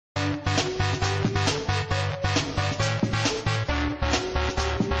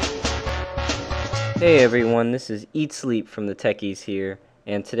Hey everyone, this is Eatsleep from the Techies here,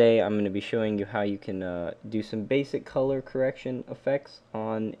 and today I'm going to be showing you how you can do some basic color correction effects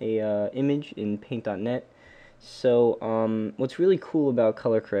on a image in Paint.net. So what's really cool about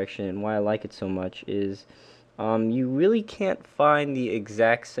color correction and why I like it so much is you really can't find the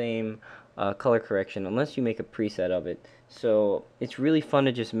exact same color correction unless you make a preset of it. So it's really fun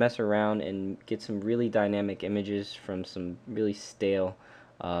to just mess around and get some really dynamic images from some really stale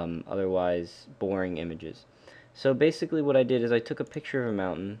otherwise boring images. So basically what I did is I took a picture of a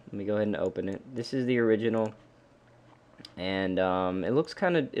mountain. Let me go ahead and open it. This is the original, and it looks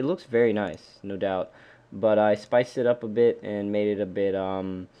very nice, no doubt, but I spiced it up a bit and made it a bit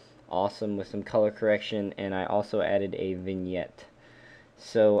awesome with some color correction, and I also added a vignette.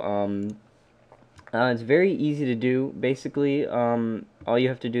 So it's very easy to do. Basically all you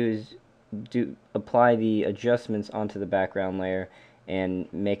have to do is apply the adjustments onto the background layer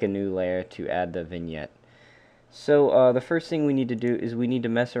and make a new layer to add the vignette. So the first thing we need to do is we need to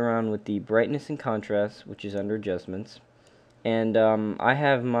mess around with the brightness and contrast, which is under adjustments. And I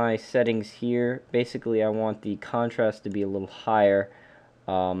have my settings here. Basically I want the contrast to be a little higher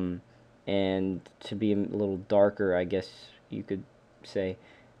and to be a little darker, I guess you could say.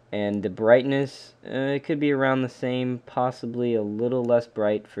 And the brightness, it could be around the same, possibly a little less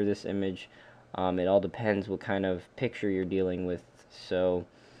bright for this image. It all depends what kind of picture you're dealing with, so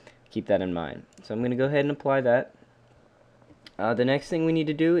keep that in mind. So I'm going to go ahead and apply that. The next thing we need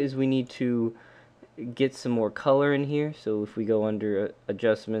to do is we need to get some more color in here. So if we go under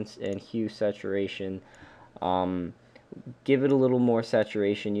adjustments and hue saturation, give it a little more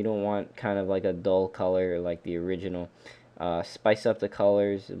saturation. You don't want kind of like a dull color like the original. Spice up the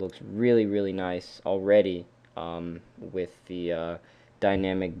colors. It looks really nice already with the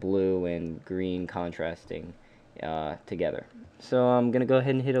dynamic blue and green contrasting together. So I'm gonna go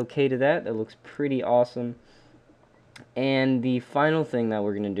ahead and hit OK to that. That looks pretty awesome. And the final thing that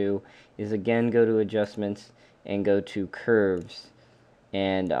we're gonna do is again go to adjustments and go to curves,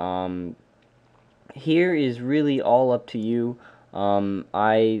 and here is really all up to you.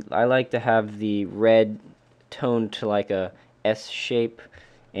 I like to have the red toned to like a S shape,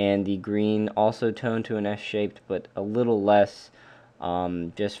 and the green also toned to an S shaped, but a little less,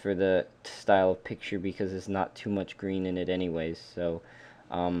 just for the style of picture, because there's not too much green in it anyways. So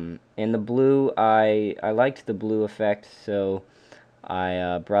in the blue, I liked the blue effect, so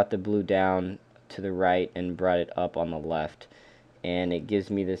I brought the blue down to the right and brought it up on the left, and it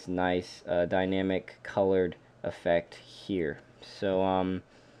gives me this nice dynamic colored effect here. So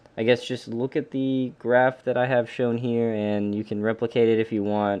I guess just look at the graph that I have shown here, and you can replicate it if you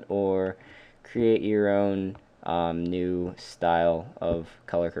want, or create your own new style of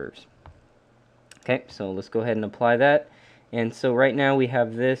color curves. Okay, so let's go ahead and apply that. And so right now we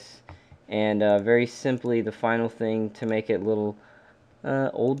have this, and very simply the final thing to make it a little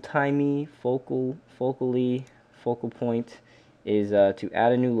old-timey, focal point is to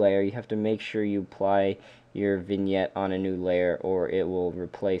add a new layer. You have to make sure you apply your vignette on a new layer, or it will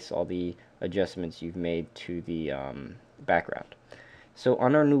replace all the adjustments you've made to the background. So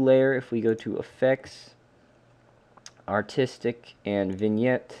on our new layer, if we go to Effects, Artistic, and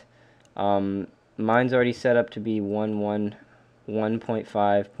Vignette, mine's already set up to be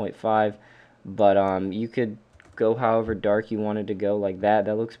 1.5.5, but you could go however dark you wanted to go, like that.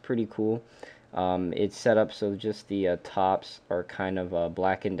 That looks pretty cool. It's set up so just the tops are kind of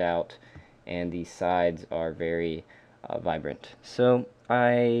blackened out, and the sides are very vibrant. So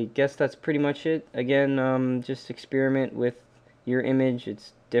I guess that's pretty much it. Again, just experiment with your image.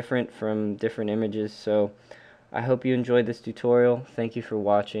 It's different from different images, so I hope you enjoyed this tutorial. Thank you for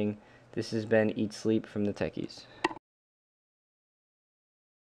watching. This has been Eatsleep from the Techies.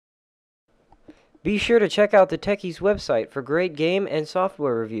 Be sure to check out the Techies website for great game and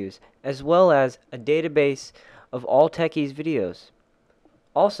software reviews, as well as a database of all Techies videos.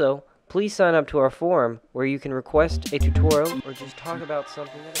 Also, please sign up to our forum where you can request a tutorial or just talk about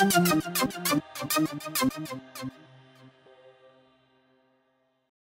something.